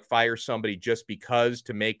going to like fire somebody just because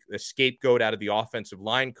to make a scapegoat out of the offensive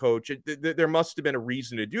line coach. There must have been a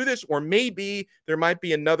reason to do this, or maybe there might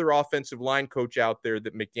be another offensive line coach out there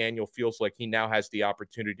that McDaniel feels like he now has the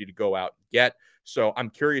opportunity to go out and get. So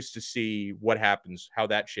I'm curious to see what happens, how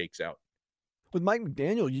that shakes out. With Mike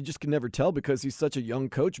McDaniel, you just can never tell because he's such a young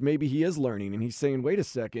coach. Maybe he is learning, and he's saying, wait a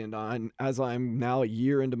second, as I'm now a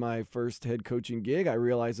year into my first head coaching gig, I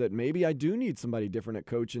realize that maybe I do need somebody different at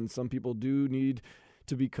coaching. Some people do need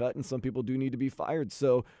to be cut, and some people do need to be fired.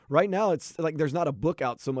 So right now, it's like there's not a book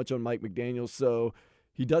out so much on Mike McDaniel, so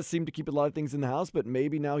he does seem to keep a lot of things in the house, but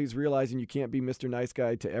maybe now he's realizing you can't be Mr. Nice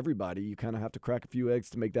Guy to everybody. You kind of have to crack a few eggs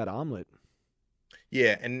to make that omelet.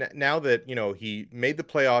 Yeah, and now that, you know, he made the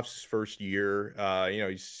playoffs his first year, you know,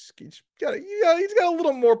 he's got a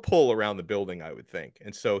little more pull around the building, I would think.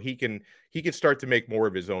 And so he can start to make more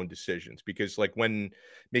of his own decisions, because like when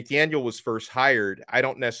McDaniel was first hired, I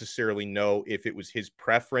don't necessarily know if it was his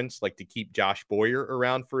preference, like to keep Josh Boyer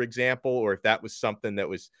around, for example, or if that was something that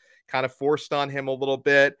was kind of forced on him a little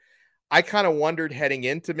bit. I kind of wondered heading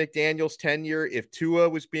into McDaniel's tenure if Tua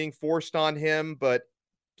was being forced on him, but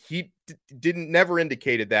he never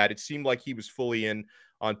indicated that. It seemed like he was fully in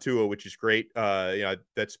on Tua, which is great. You know,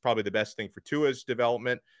 that's probably the best thing for Tua's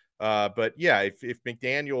development. But yeah, if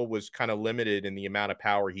McDaniel was kind of limited in the amount of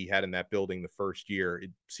power he had in that building the first year, it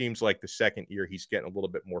seems like the second year he's getting a little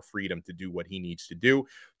bit more freedom to do what he needs to do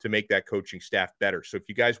to make that coaching staff better. So if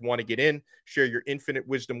you guys want to get in, share your infinite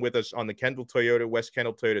wisdom with us on the Kendall Toyota, West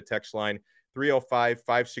Kendall Toyota text line,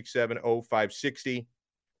 305-567-0560.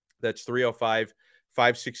 That's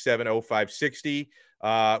 305-567-0560.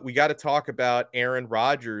 We got to talk about Aaron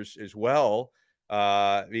Rodgers as well,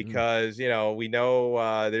 because, you know, we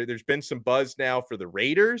know there's been some buzz now for the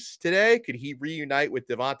Raiders today. Could he reunite with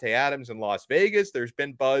Devontae Adams in Las Vegas? There's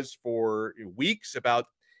been buzz for weeks about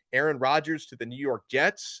Aaron Rodgers to the New York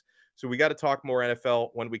Jets. So we got to talk more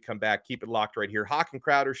NFL when we come back. Keep it locked right here. Hawk and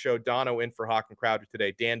Crowder Show. Dono in for Hawk and Crowder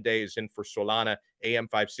today. Dan Day is in for Solana. AM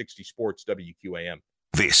 560 Sports, WQAM.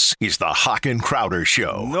 This is the Hawk and Crowder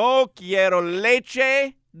Show. No quiero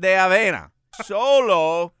leche de avena,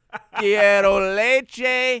 solo Quiero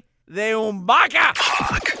leche de un vaca.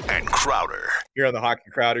 Hawk and Crowder. Here on the Hawk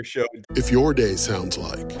and Crowder Show. If your day sounds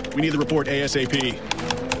like we need the report ASAP,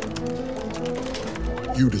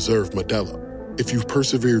 you deserve Modelo. If you've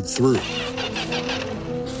persevered through,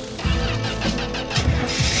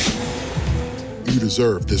 you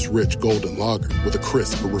deserve this rich golden lager with a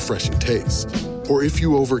crisp but refreshing taste. Or if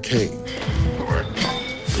you overcame,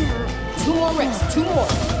 2 more reps, 2 more.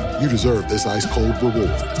 You deserve this ice-cold reward.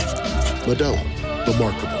 Modelo, the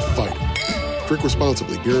Markable Fighter. Drink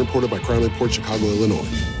responsibly. Beer imported by Crown Imports, Chicago, Illinois.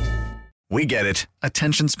 We get it.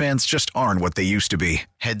 Attention spans just aren't what they used to be.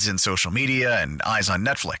 Heads in social media and eyes on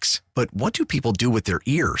Netflix. But what do people do with their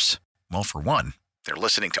ears? Well, for one, they're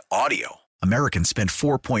listening to audio. Americans spend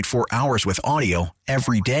 4.4 hours with audio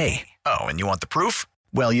every day. Oh, and you want the proof?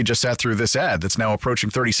 Well, you just sat through this ad that's now approaching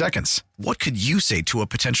 30 seconds. What could you say to a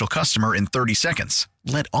potential customer in 30 seconds?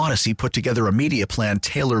 Let Odyssey put together a media plan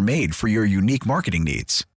tailor-made for your unique marketing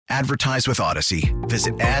needs. Advertise with Odyssey.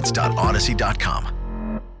 Visit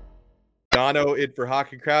ads.odyssey.com. Dono in for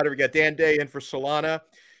Hawk and Crowder. We got Dan Day in for Solana.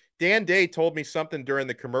 Dan Day told me something during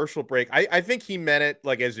the commercial break. I think he meant it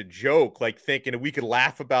like as a joke, like thinking we could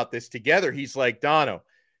laugh about this together. He's like, Dono,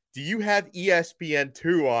 do you have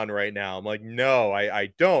ESPN2 on right now? I'm like, no,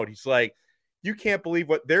 I don't. He's like, you can't believe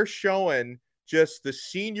what they're showing, just the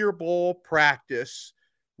Senior Bowl practice,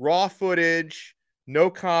 raw footage, no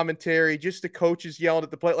commentary, just the coaches yelling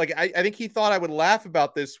at the play. Like, I think he thought I would laugh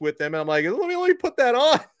about this with them. And I'm like, let me put that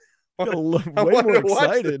on. Way more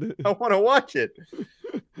excited. I want to watch it.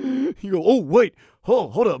 You go, oh, wait.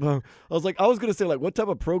 Hold up. I was going to say, like, what type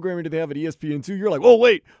of programming do they have at ESPN2? You're like, oh,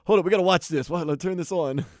 wait. Hold up. We got to watch this. Well, let's turn this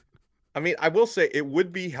on. I mean, I will say it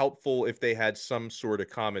would be helpful if they had some sort of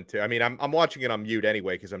commentary. I mean, I'm watching it on mute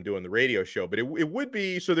anyway because I'm doing the radio show, but it would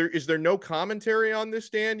be. So is there no commentary on this,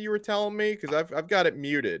 Dan? You were telling me because I've got it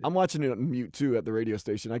muted. I'm watching it on mute too at the radio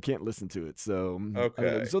station. I can't listen to it, so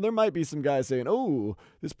okay. So there might be some guys saying, "Oh,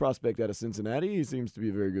 this prospect out of Cincinnati, he seems to be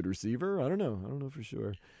a very good receiver." I don't know for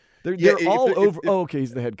sure. They're all over. Okay,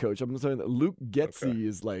 he's the head coach. I'm saying that Luke Getsy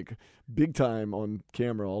is like big time on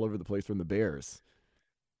camera all over the place from the Bears.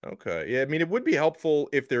 Okay. Yeah, I mean, it would be helpful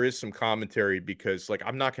if there is some commentary because, like,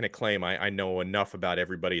 I'm not going to claim I know enough about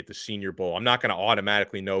everybody at the Senior Bowl. I'm not going to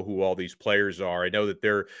automatically know who all these players are. I know that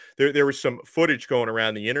there was some footage going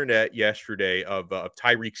around the internet yesterday of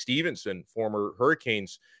Tyreek Stevenson, former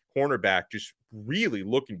Hurricanes cornerback, just really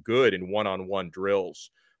looking good in one-on-one drills.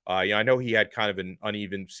 I know he had kind of an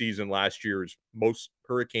uneven season last year, as most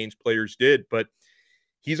Hurricanes players did, but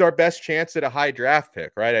he's our best chance at a high draft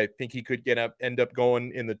pick, right? I think he could end up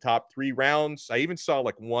going in the top 3 rounds. I even saw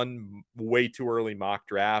like one way too early mock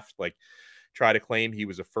draft, like try to claim he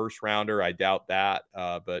was a first rounder. I doubt that.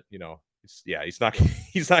 But he's not going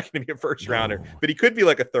to be a first rounder, but he could be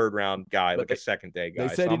like a 3rd round guy, like a second day guy.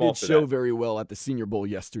 They said he did show very well at the Senior Bowl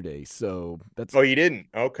yesterday. So that's. Oh, he didn't.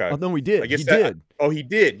 Okay. Oh, no, we did. I guess he did. Oh, he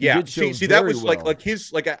did. Yeah. He did see, that was like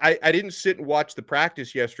his, like, I didn't sit and watch the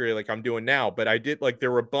practice yesterday like I'm doing now, but I did, like,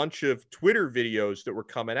 there were a bunch of Twitter videos that were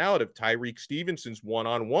coming out of Tyreek Stevenson's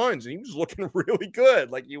one-on-ones, and he was looking really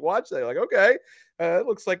good. Like, you watch that, like, okay, it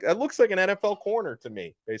looks like an NFL corner to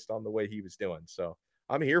me based on the way he was doing. So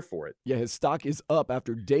I'm here for it. Yeah, his stock is up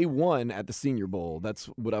after day 1 at the Senior Bowl. That's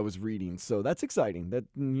what I was reading. So that's exciting. That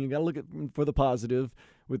you got to look for the positive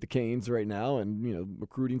with the Canes right now. And,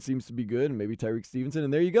 recruiting seems to be good. And maybe Tyreek Stevenson.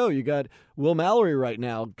 And there you go. You got Will Mallory right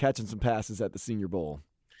now catching some passes at the Senior Bowl.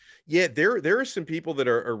 Yeah, there are some people that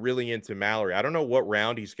are really into Mallory. I don't know what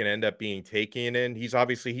round he's going to end up being taken in. He's not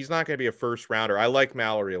going to be a first rounder. I like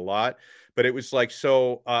Mallory a lot. But it was like,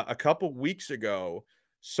 a couple weeks ago,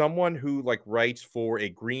 someone who like writes for a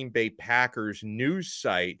Green Bay Packers news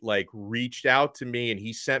site like reached out to me and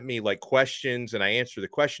he sent me like questions and I answered the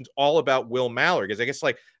questions all about Will Mallory because I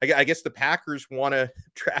guess the Packers want to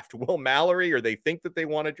draft Will Mallory or they think that they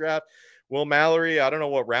want to draft Will Mallory. I don't know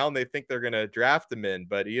what round they think they're going to draft him in,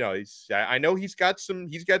 but I know he's got some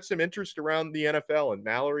interest around the NFL, and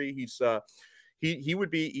Mallory, he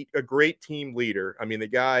would be a great team leader. I mean, the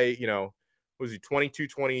guy, was he 22,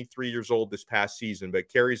 23 years old this past season, but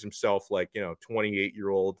carries himself like,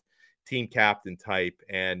 28-year-old team captain type.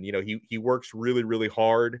 And, he works really, really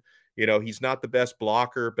hard. He's not the best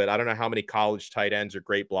blocker, but I don't know how many college tight ends are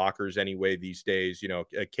great blockers anyway these days.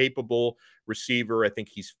 A capable receiver. I think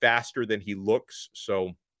he's faster than he looks.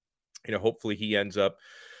 So, hopefully he ends up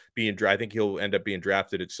I think he'll end up being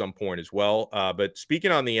drafted at some point as well. But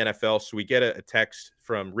speaking on the NFL, so we get a text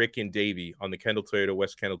from Rick and Davey on the Kendall Toyota,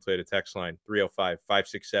 West Kendall Toyota text line,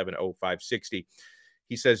 305-567-0560.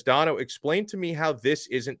 He says, Dono, explain to me how this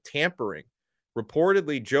isn't tampering.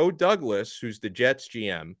 reportedly Joe Douglas, who's the Jets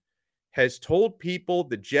GM, has told people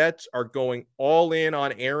the Jets are going all in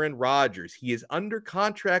on Aaron Rodgers. He is under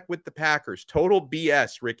contract with the Packers. Total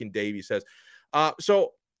BS, Rick and Davey says.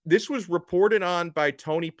 So this was reported on by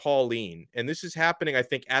Tony Pauline, and this is happening, I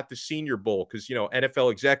think, at the Senior Bowl because,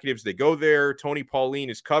 NFL executives, they go there. Tony Pauline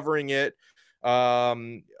is covering it.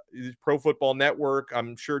 Pro Football Network.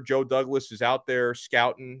 I'm sure Joe Douglas is out there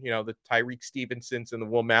scouting, the Tyreek Stevensons and the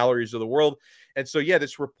Will Mallory's of the world. And so,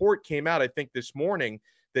 this report came out, I think, this morning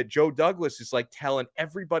that Joe Douglas is like telling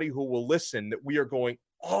everybody who will listen that we are going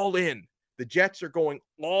all in. The Jets are going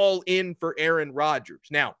all in for Aaron Rodgers.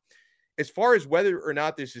 Now, as far as whether or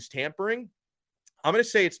not this is tampering, I'm going to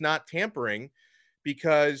say it's not tampering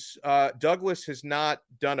because Douglas has not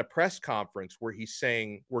done a press conference where he's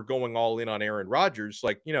saying we're going all in on Aaron Rodgers.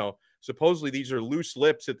 Like, supposedly these are loose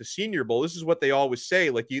lips at the Senior Bowl. This is what they always say.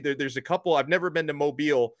 Like, there's a couple, I've never been to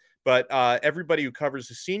Mobile, but everybody who covers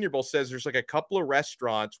the Senior Bowl says there's like a couple of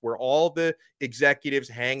restaurants where all the executives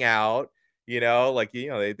hang out,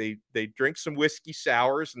 they drink some whiskey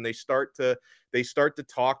sours and they start to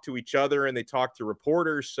talk to each other and they talk to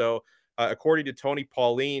reporters. So according to Tony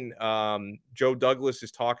Pauline, Joe Douglas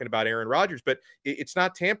is talking about Aaron Rodgers, but it's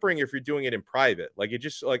not tampering if you're doing it in private. Like, it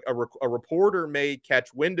just like a reporter may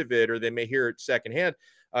catch wind of it or they may hear it secondhand.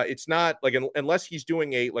 It's not like unless he's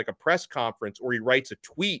doing a press conference or he writes a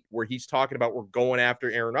tweet where he's talking about we're going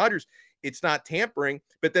after Aaron Rodgers. It's not tampering.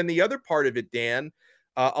 But then the other part of it, Dan,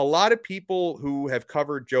 a lot of people who have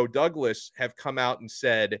covered Joe Douglas have come out and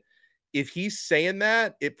said, if he's saying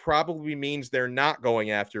that, it probably means they're not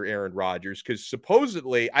going after Aaron Rodgers because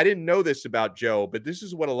supposedly, I didn't know this about Joe, but this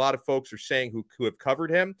is what a lot of folks are saying who have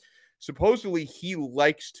covered him. Supposedly, he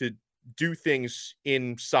likes to do things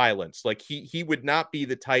in silence. Like he would not be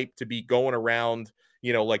the type to be going around,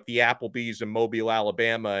 like the Applebee's in Mobile,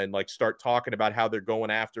 Alabama, and like start talking about how they're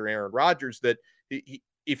going after Aaron Rodgers. That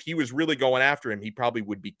if he was really going after him, he probably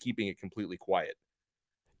would be keeping it completely quiet.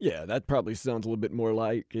 Yeah, that probably sounds a little bit more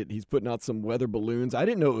like it. He's putting out some weather balloons. I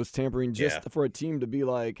didn't know it was tampering just for a team to be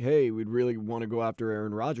like, hey, we'd really want to go after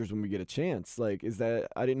Aaron Rodgers when we get a chance. Like,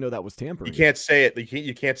 I didn't know that was tampering. You can't say it.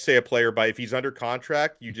 You can't say a player if he's under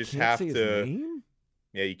contract, you just have to. His name?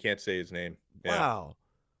 Yeah, you can't say his name. Yeah. Wow.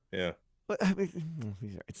 Yeah. But I mean,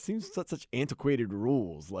 it seems such antiquated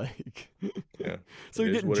rules. Like, so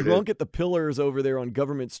you're getting drunk at the Pillars over there on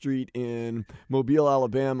Government Street in Mobile,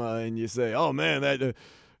 Alabama, and you say, "Oh man, that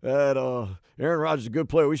Aaron Rodgers is a good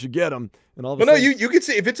player. We should get him." And all of a sudden, you can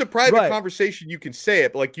say if it's a private conversation, you can say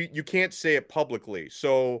it, but like you can't say it publicly.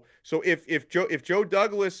 So if Joe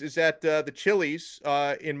Douglas is at the Chili's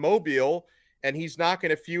in Mobile and he's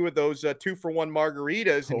knocking a few of those 2-for-1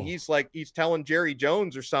 margaritas, and he's telling Jerry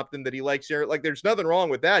Jones or something that he likes Aaron, like there's nothing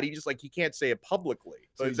wrong with that. He just he can't say it publicly.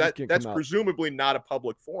 So that's presumably not a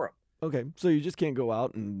public forum. Okay, so you just can't go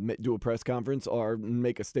out and do a press conference or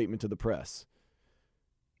make a statement to the press.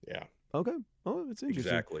 Yeah. Okay. Oh, it's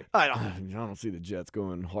interesting. Exactly. I don't see the Jets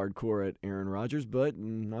going hardcore at Aaron Rodgers, but I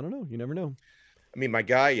don't know. You never know. I mean, my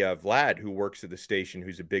guy Vlad, who works at the station,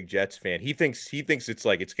 who's a big Jets fan, he thinks it's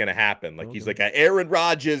like it's going to happen. Like he's like Aaron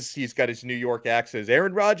Rodgers. He's got his New York accent.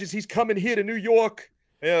 Aaron Rodgers, he's coming here to New York.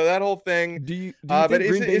 That whole thing. Do you think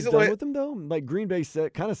Green Bay's done with him though? Like Green Bay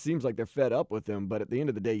kind of seems like they're fed up with him, but at the end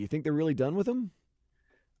of the day, you think they're really done with him?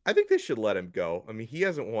 I think they should let him go. I mean, he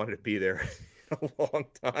hasn't wanted to be there a long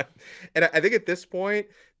time. And I think at this point,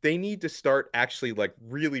 they need to start actually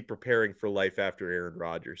really preparing for life after Aaron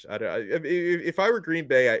Rodgers. If I were Green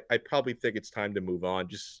Bay, I probably think it's time to move on.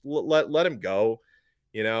 Just let him go.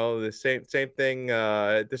 The same thing.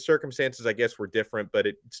 The circumstances, I guess, were different, but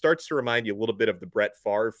it starts to remind you a little bit of the Brett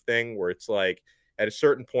Favre thing where it's like at a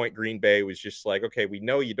certain point, Green Bay was just like, okay, we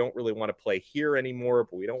know you don't really want to play here anymore,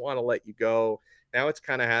 but we don't want to let you go. Now it's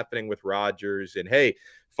kind of happening with Rodgers. And hey,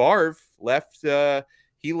 Favre left.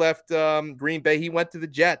 He left Green Bay. He went to the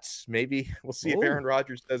Jets. Maybe we'll see if Aaron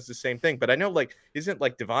Rodgers does the same thing. But I know, isn't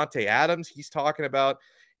Davante Adams? He's talking about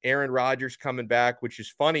Aaron Rodgers coming back, which is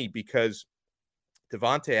funny because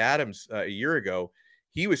Davante Adams a year ago,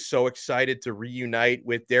 he was so excited to reunite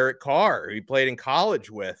with Derek Carr, who he played in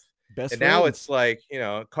college with. Now it's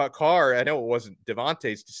Carr. I know it wasn't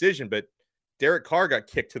Davante's decision, but Derek Carr got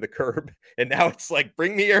kicked to the curb, and now it's like,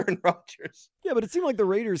 bring me Aaron Rodgers. Yeah, but it seemed like the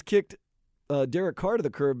Raiders kicked Derek Carr to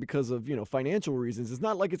the curb because of financial reasons. It's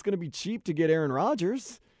not like it's going to be cheap to get Aaron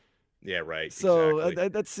Rodgers. Yeah, right. So exactly.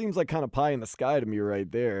 That seems like kind of pie in the sky to me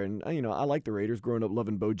right there. And I like the Raiders. Growing up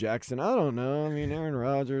loving Bo Jackson. I don't know. I mean, Aaron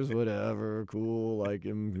Rodgers, whatever, cool. Like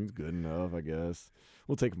him, he's good enough, I guess.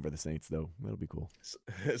 We'll take him for the Saints, though. That'll be cool.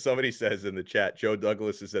 Somebody says in the chat, Joe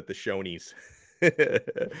Douglas is at the Shoney's.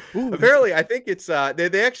 Apparently, I think it's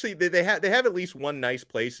they have at least one nice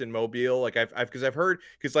place in Mobile. Like I've heard,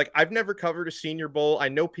 because like I've never covered a Senior Bowl. I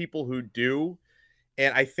know people who do,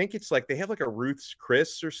 and I think it's like they have like a Ruth's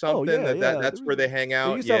Chris or something. That's where they hang out.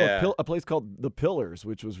 They used to have a place called The Pillars,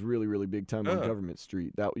 which was really, really big time on Government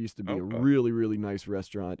Street. That used to be a really, really nice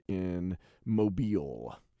restaurant in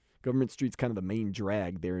Mobile. Government Street's kind of the main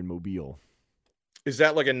drag there in Mobile. Is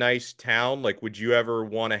that like a nice town? Like, would you ever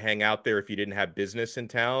want to hang out there if you didn't have business in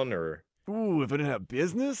town? Or if I didn't have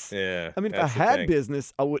business? Yeah. I mean, if I had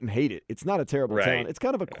business, I wouldn't hate it. It's not a terrible town. It's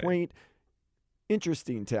kind of a quaint,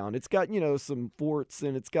 interesting town. It's got, some forts,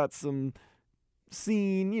 and it's got some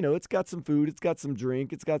scene, it's got some food, it's got some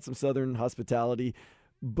drink, it's got some Southern hospitality.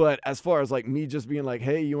 But as far as like me just being like,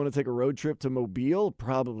 hey, you want to take a road trip to Mobile?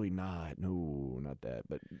 Probably not. No, not that.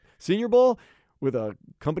 But Senior Bowl with a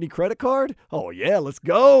company credit card? Oh, yeah, let's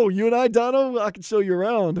go. You and I, Dono, I can show you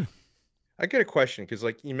around. I get a question, because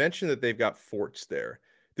like you mentioned that they've got forts there.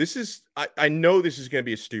 This is, I know this is going to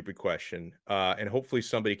be a stupid question, and hopefully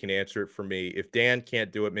somebody can answer it for me. If Dan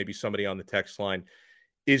can't do it, maybe somebody on the text line.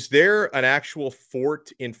 Is there an actual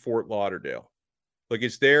fort in Fort Lauderdale? Like,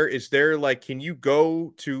 is there like, can you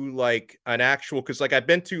go to like an actual, because like I've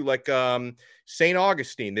been to like St.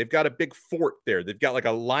 Augustine, they've got a big fort there. They've got like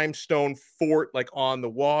a limestone fort like on the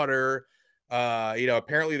water.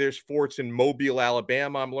 Apparently there's forts in Mobile,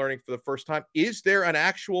 Alabama. I'm learning for the first time. Is there an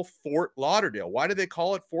actual Fort Lauderdale? Why do they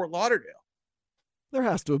call it Fort Lauderdale? There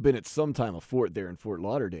has to have been at some time a fort there in Fort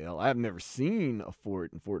Lauderdale. I've never seen a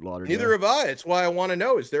fort in Fort Lauderdale. Neither have I. It's why I want to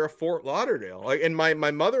know, is there a Fort Lauderdale? Like, and my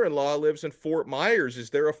mother-in-law lives in Fort Myers. Is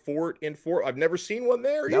there a fort in Fort? I've never seen one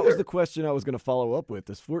there either. That was the question I was going to follow up with.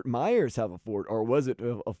 Does Fort Myers have a fort, or was it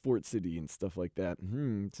a fort city and stuff like that?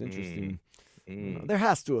 It's interesting. There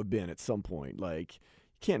has to have been at some point. Like, you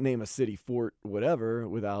can't name a city fort whatever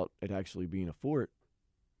without it actually being a fort.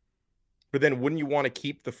 But then wouldn't you want to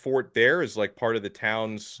keep the fort there as like part of the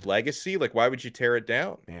town's legacy? Like, why would you tear it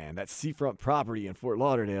down? Man, that's seafront property in Fort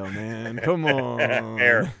Lauderdale, man. Come on.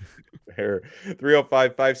 Fair.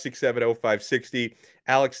 305-567-0560.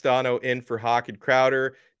 Alex Dono in for Hawk and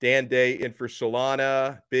Crowder. Dan Day in for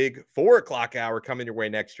Solana. Big 4 o'clock hour coming your way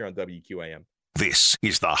next year on WQAM. This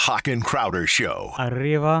is the Hawk and Crowder Show.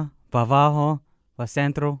 Arriba, pa abajo, pa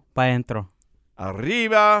centro, pa entro.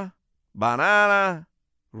 Arriba, banana,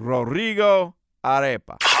 Rodrigo,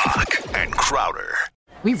 arepa. Hawk and Crowder.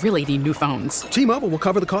 We really need new phones. T-Mobile will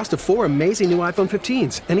cover the cost of 4 amazing new iPhone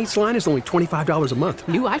 15s, and each line is only $25 a month.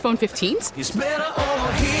 New iPhone 15s? It's better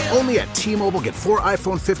over here. Only at T-Mobile, get 4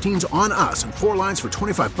 iPhone 15s on us and 4 lines for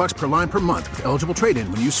 $25 per line per month with eligible trade-in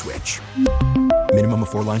when you switch. Minimum of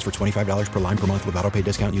 4 lines for $25 per line per month with autopay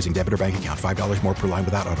discount using debit or bank account. $5 more per line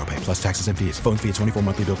without autopay, plus taxes and fees. Phone fee at 24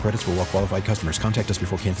 monthly bill credits for well-qualified customers. Contact us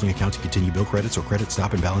before canceling account to continue bill credits or credit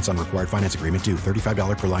stop and balance on required finance agreement due.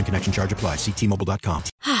 $35 per line connection charge applies. See T-Mobile.com.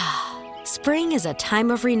 Spring is a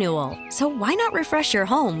time of renewal, so why not refresh your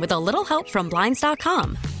home with a little help from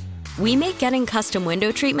Blinds.com? We make getting custom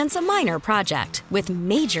window treatments a minor project with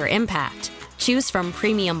major impact. Choose from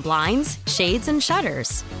premium blinds, shades, and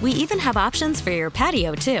shutters. We even have options for your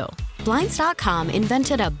patio, too. Blinds.com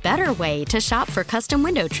invented a better way to shop for custom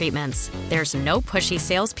window treatments. There's no pushy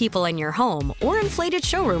salespeople in your home or inflated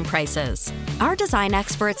showroom prices. Our design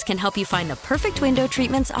experts can help you find the perfect window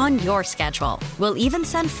treatments on your schedule. We'll even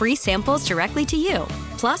send free samples directly to you.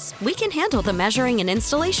 Plus, we can handle the measuring and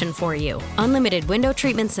installation for you. Unlimited window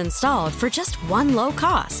treatments installed for just one low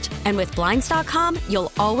cost. And with Blinds.com,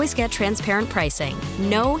 you'll always get transparent pricing.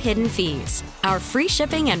 No hidden fees. Our free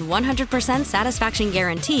shipping and 100% satisfaction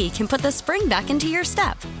guarantee can put the spring back into your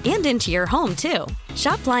step and into your home, too.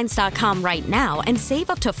 Shop Blinds.com right now and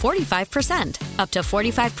save up to 45%. Up to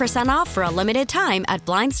 45% off for a limited time at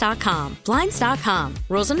Blinds.com. Blinds.com.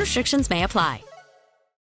 Rules and restrictions may apply.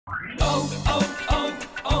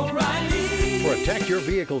 Protect your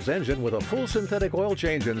vehicle's engine with a full synthetic oil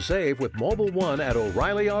change and save with Mobil 1 at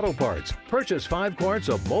O'Reilly Auto Parts. Purchase 5 quarts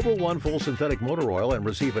of Mobil 1 full synthetic motor oil and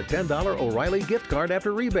receive a $10 O'Reilly gift card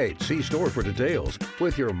after rebate. See store for details.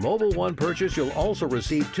 With your Mobil 1 purchase, you'll also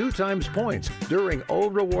receive 2 times points during O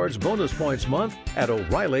Rewards Bonus Points Month at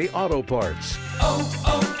O'Reilly Auto Parts.